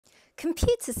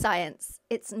Computer science,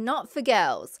 it's not for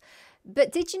girls.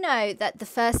 But did you know that the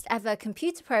first ever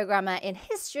computer programmer in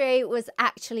history was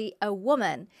actually a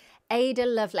woman? Ada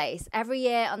Lovelace. Every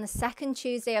year on the second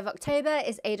Tuesday of October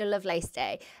is Ada Lovelace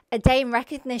Day, a day in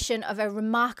recognition of a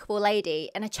remarkable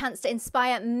lady and a chance to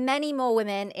inspire many more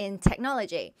women in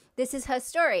technology. This is her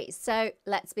story, so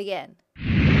let's begin.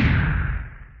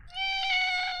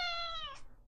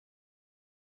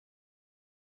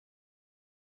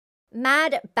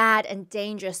 Mad, bad and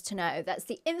dangerous to know. That's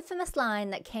the infamous line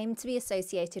that came to be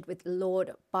associated with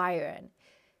Lord Byron.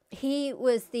 He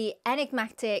was the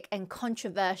enigmatic and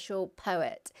controversial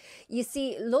poet. You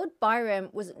see, Lord Byron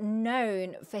was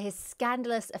known for his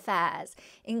scandalous affairs,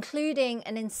 including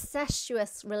an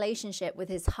incestuous relationship with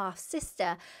his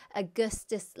half-sister,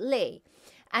 Augustus Lee,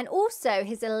 and also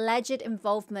his alleged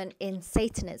involvement in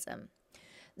Satanism.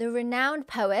 The renowned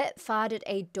poet fathered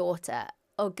a daughter,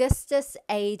 Augustus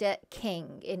Ada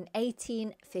King, in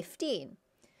 1815.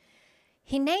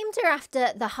 He named her after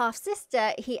the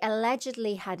half-sister he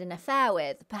allegedly had an affair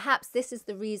with. Perhaps this is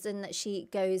the reason that she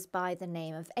goes by the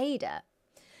name of Ada.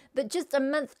 But just a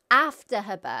month after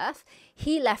her birth,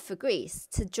 he left for Greece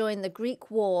to join the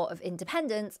Greek War of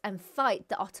Independence and fight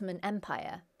the Ottoman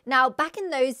Empire. Now, back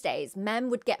in those days, men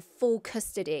would get full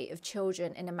custody of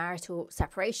children in a marital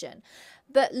separation,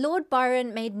 but Lord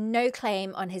Byron made no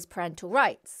claim on his parental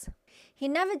rights. He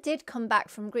never did come back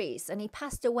from Greece, and he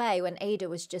passed away when Ada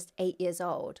was just 8 years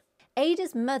old.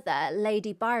 Ada's mother,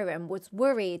 Lady Byron, was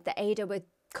worried that Ada would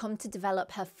come to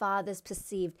develop her father's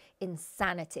perceived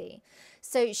insanity.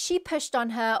 So she pushed on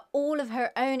her all of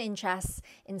her own interests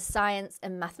in science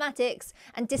and mathematics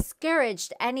and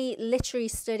discouraged any literary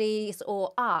studies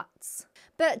or arts.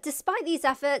 But despite these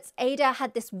efforts, Ada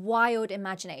had this wild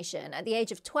imagination. At the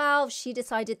age of 12, she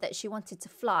decided that she wanted to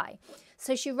fly.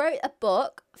 So she wrote a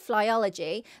book,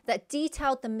 Flyology, that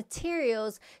detailed the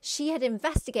materials she had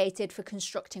investigated for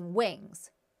constructing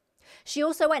wings. She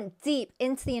also went deep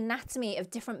into the anatomy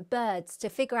of different birds to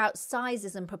figure out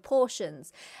sizes and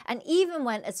proportions, and even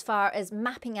went as far as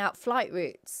mapping out flight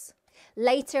routes.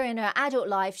 Later in her adult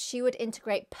life, she would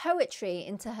integrate poetry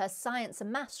into her science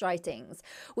and maths writings,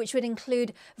 which would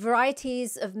include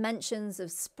varieties of mentions of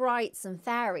sprites and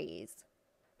fairies.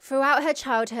 Throughout her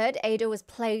childhood, Ada was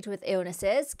plagued with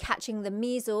illnesses, catching the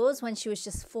measles when she was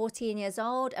just 14 years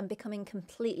old and becoming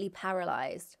completely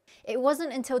paralysed. It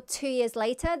wasn't until 2 years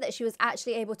later that she was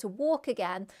actually able to walk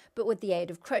again, but with the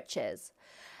aid of crutches.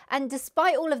 And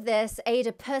despite all of this,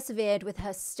 Ada persevered with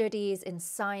her studies in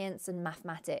science and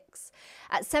mathematics.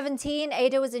 At 17,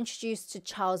 Ada was introduced to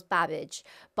Charles Babbage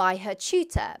by her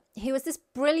tutor. He was this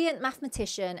brilliant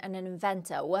mathematician and an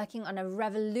inventor working on a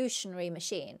revolutionary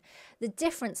machine, the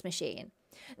difference machine.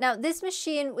 Now, this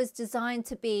machine was designed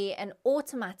to be an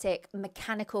automatic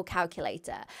mechanical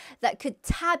calculator that could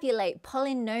tabulate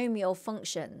polynomial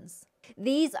functions.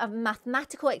 These are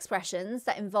mathematical expressions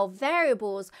that involve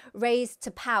variables raised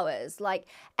to powers, like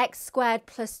x squared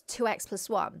plus 2x plus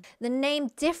 1. The name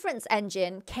difference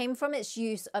engine came from its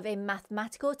use of a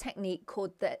mathematical technique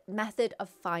called the method of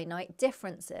finite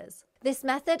differences. This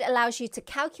method allows you to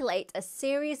calculate a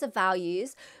series of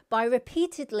values by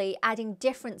repeatedly adding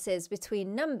differences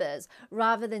between numbers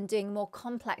rather than doing more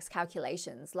complex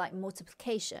calculations like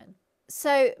multiplication.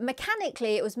 So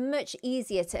mechanically, it was much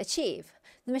easier to achieve.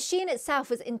 The machine itself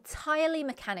was entirely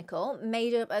mechanical,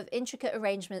 made up of intricate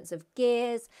arrangements of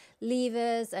gears,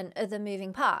 levers, and other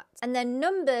moving parts. And then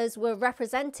numbers were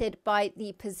represented by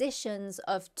the positions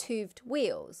of toothed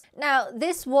wheels. Now,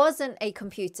 this wasn't a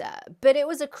computer, but it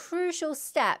was a crucial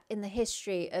step in the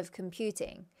history of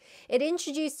computing. It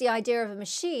introduced the idea of a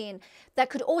machine that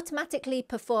could automatically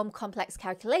perform complex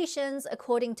calculations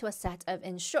according to a set of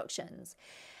instructions.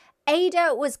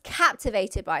 Ada was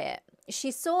captivated by it. She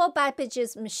saw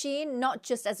Babbage's machine not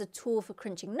just as a tool for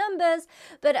crunching numbers,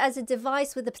 but as a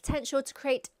device with the potential to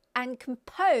create and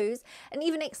compose and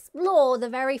even explore the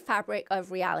very fabric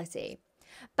of reality.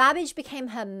 Babbage became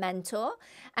her mentor,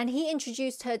 and he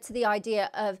introduced her to the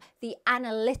idea of the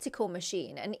analytical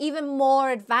machine, an even more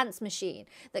advanced machine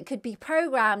that could be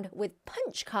programmed with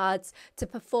punch cards to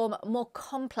perform more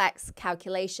complex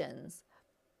calculations.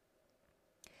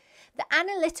 The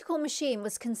analytical machine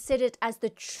was considered as the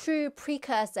true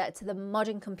precursor to the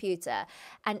modern computer,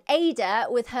 and Ada,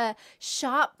 with her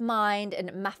sharp mind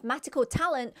and mathematical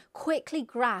talent, quickly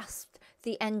grasped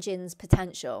the engine's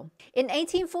potential. In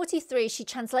 1843, she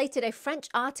translated a French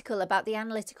article about the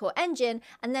analytical engine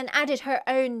and then added her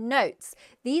own notes.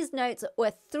 These notes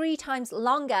were 3 times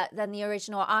longer than the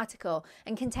original article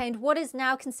and contained what is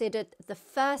now considered the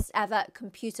first ever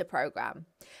computer program,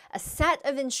 a set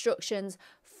of instructions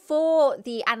for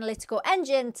the analytical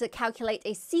engine to calculate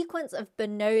a sequence of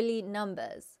Bernoulli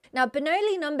numbers. Now,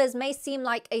 Bernoulli numbers may seem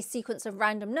like a sequence of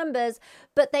random numbers,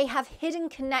 but they have hidden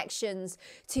connections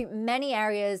to many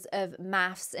areas of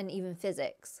maths and even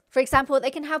physics. For example, they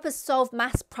can help us solve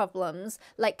maths problems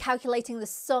like calculating the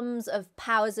sums of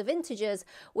powers of integers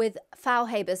with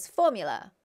Faulhaber's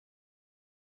formula.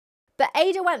 But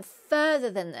Ada went further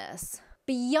than this.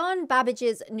 Beyond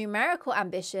Babbage's numerical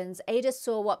ambitions, Ada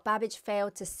saw what Babbage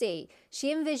failed to see.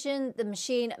 She envisioned the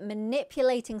machine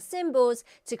manipulating symbols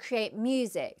to create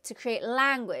music, to create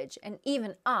language, and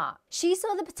even art. She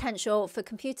saw the potential for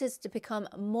computers to become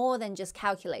more than just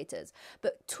calculators,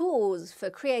 but tools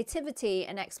for creativity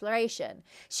and exploration.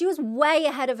 She was way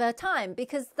ahead of her time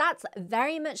because that's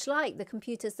very much like the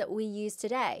computers that we use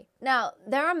today. Now,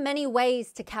 there are many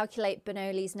ways to calculate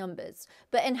Bernoulli's numbers,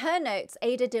 but in her notes,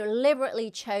 Ada deliberately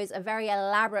chose a very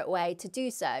elaborate way to do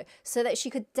so that she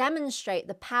could demonstrate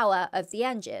the power of the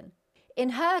engine.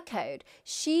 In her code,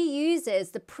 she uses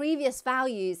the previous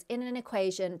values in an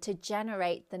equation to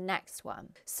generate the next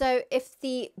one. So if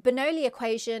the Bernoulli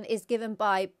equation is given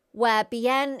by where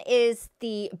Bn is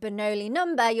the Bernoulli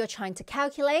number you're trying to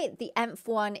calculate, the nth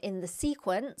one in the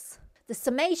sequence, the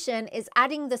summation is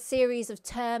adding the series of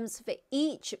terms for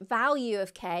each value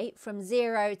of k from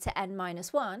 0 to n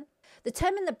minus 1. The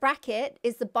term in the bracket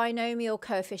is the binomial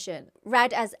coefficient,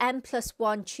 read as n plus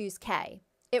 1 choose k.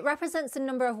 It represents the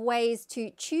number of ways to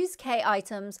choose k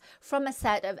items from a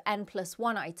set of n plus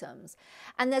 1 items.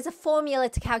 And there's a formula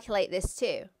to calculate this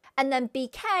too. And then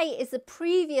bk is the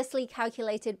previously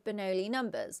calculated Bernoulli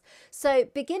numbers. So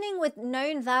beginning with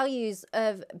known values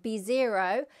of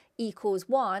b0 equals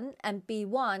 1 and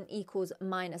b1 equals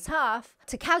minus half,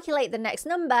 to calculate the next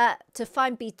number, to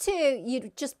find b2,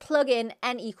 you'd just plug in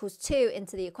n equals 2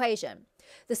 into the equation.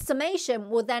 The summation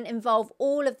will then involve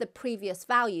all of the previous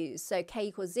values, so k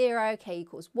equals 0, k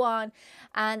equals 1,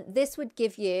 and this would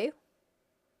give you.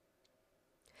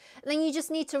 And then you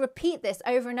just need to repeat this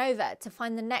over and over to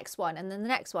find the next one, and then the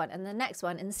next one, and the next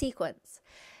one in the sequence.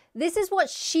 This is what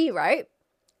she wrote.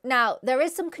 Now, there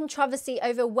is some controversy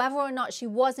over whether or not she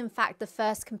was in fact the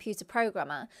first computer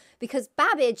programmer, because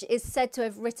Babbage is said to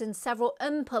have written several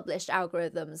unpublished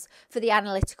algorithms for the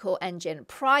analytical engine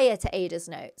prior to Ada's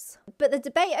notes. But the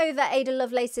debate over Ada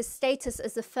Lovelace's status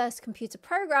as the first computer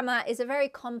programmer is a very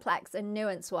complex and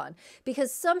nuanced one,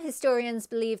 because some historians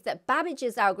believe that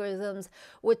Babbage's algorithms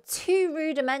were too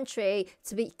rudimentary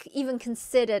to be even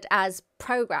considered as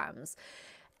programs.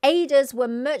 Ada's were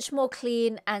much more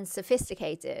clean and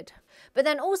sophisticated. But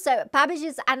then also,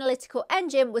 Babbage's analytical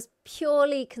engine was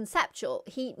purely conceptual.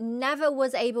 He never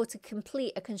was able to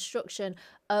complete a construction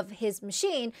of his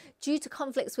machine due to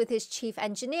conflicts with his chief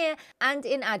engineer and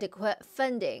inadequate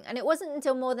funding. And it wasn't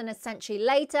until more than a century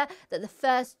later that the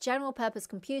first general-purpose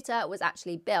computer was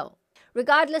actually built.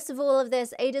 Regardless of all of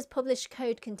this, Ada's published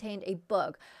code contained a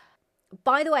bug.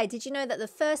 By the way, did you know that the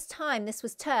first time this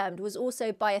was termed was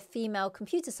also by a female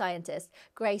computer scientist,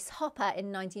 Grace Hopper,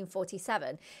 in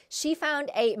 1947? She found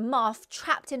a moth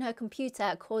trapped in her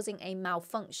computer causing a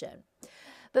malfunction.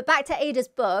 But back to Ada's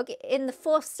bug, in the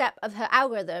fourth step of her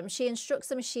algorithm, she instructs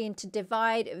the machine to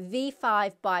divide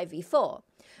V5 by V4.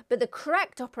 But the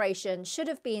correct operation should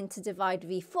have been to divide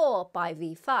V4 by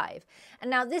V5. And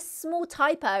now this small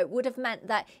typo would have meant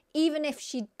that even if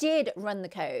she did run the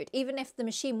code, even if the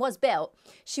machine was built,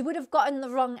 she would have gotten the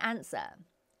wrong answer.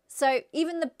 So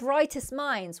even the brightest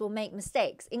minds will make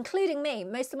mistakes, including me.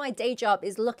 Most of my day job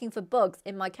is looking for bugs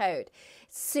in my code.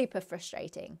 It's super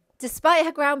frustrating. Despite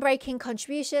her groundbreaking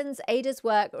contributions, Ada's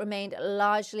work remained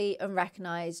largely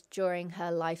unrecognized during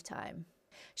her lifetime.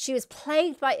 She was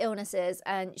plagued by illnesses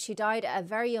and she died at a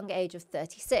very young age of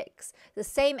 36, the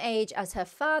same age as her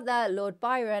father, Lord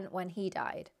Byron, when he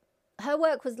died. Her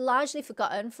work was largely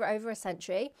forgotten for over a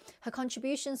century. Her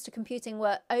contributions to computing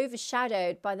were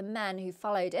overshadowed by the men who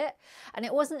followed it, and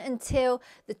it wasn't until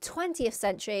the 20th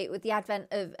century, with the advent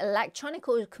of electronic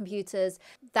computers,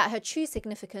 that her true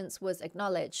significance was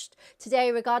acknowledged.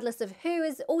 Today, regardless of who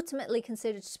is ultimately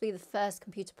considered to be the first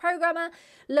computer programmer,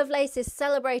 Lovelace is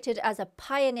celebrated as a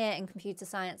pioneer in computer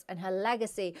science, and her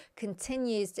legacy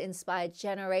continues to inspire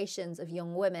generations of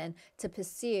young women to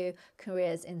pursue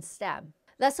careers in STEM.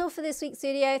 That's all for this week's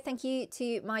video. Thank you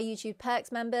to my YouTube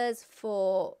Perks members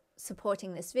for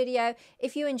supporting this video.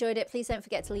 If you enjoyed it, please don't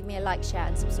forget to leave me a like, share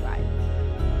and subscribe.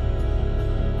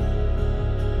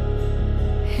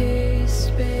 Hey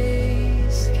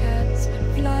space cats,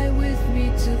 fly with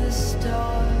me to the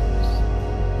stars,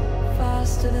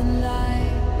 faster than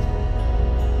light,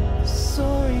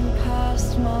 soaring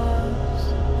past my